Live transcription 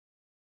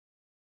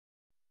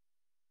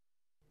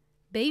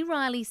Bea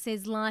Riley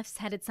says life's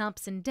had its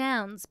ups and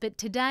downs, but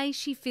today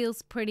she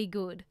feels pretty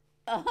good.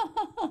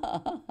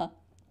 Oh,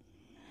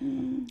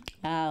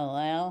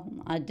 well,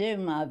 I do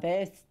my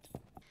best.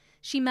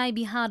 She may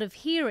be hard of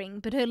hearing,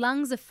 but her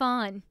lungs are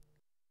fine.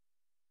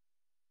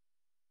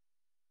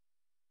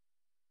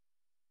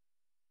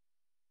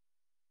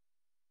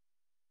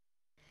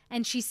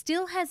 And she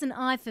still has an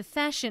eye for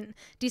fashion,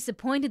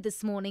 disappointed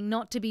this morning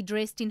not to be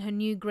dressed in her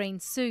new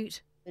green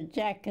suit. The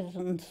jacket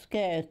and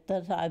skirt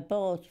that I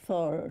bought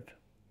for it,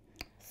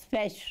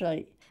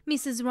 especially.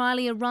 Mrs.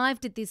 Riley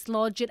arrived at this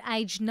lodge at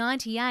age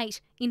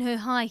 98 in her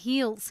high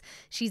heels.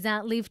 She's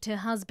outlived her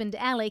husband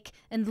Alec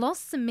and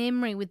lost some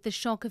memory with the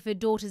shock of her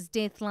daughter's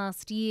death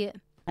last year.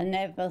 I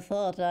never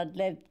thought I'd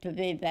live to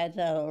be that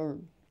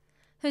old.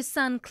 Her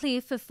son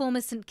Cliff, a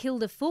former St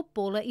Kilda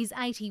footballer, is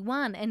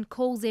 81 and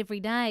calls every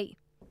day.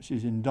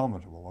 She's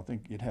indomitable, I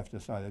think you'd have to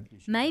say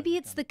that. Maybe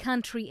it's the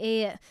country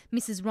air.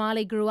 Mrs.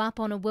 Riley grew up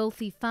on a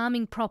wealthy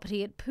farming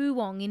property at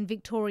Poowong in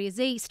Victoria's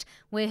East,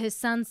 where her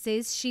son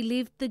says she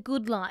lived the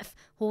good life,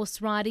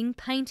 horse riding,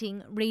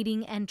 painting,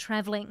 reading and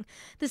travelling.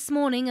 This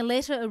morning a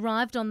letter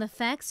arrived on the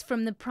fax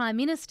from the Prime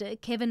Minister,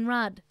 Kevin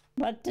Rudd.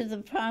 What did the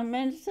Prime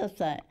Minister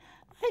say?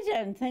 I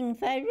don't think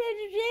they read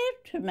it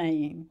out to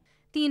me.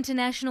 The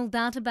international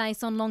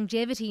database on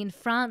longevity in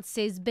France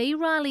says Bea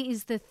Riley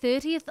is the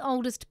 30th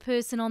oldest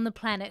person on the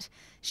planet.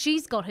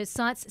 She's got her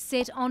sights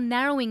set on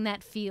narrowing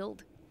that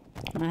field.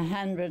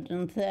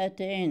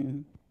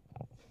 113.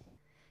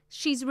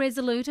 She's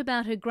resolute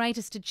about her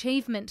greatest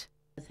achievement.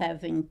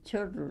 Having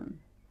children.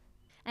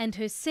 And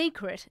her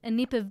secret, a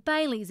nip of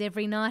Baileys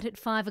every night at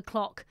 5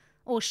 o'clock,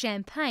 or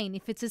champagne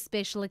if it's a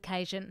special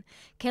occasion.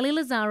 Kelly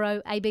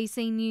Lazaro,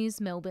 ABC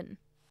News, Melbourne.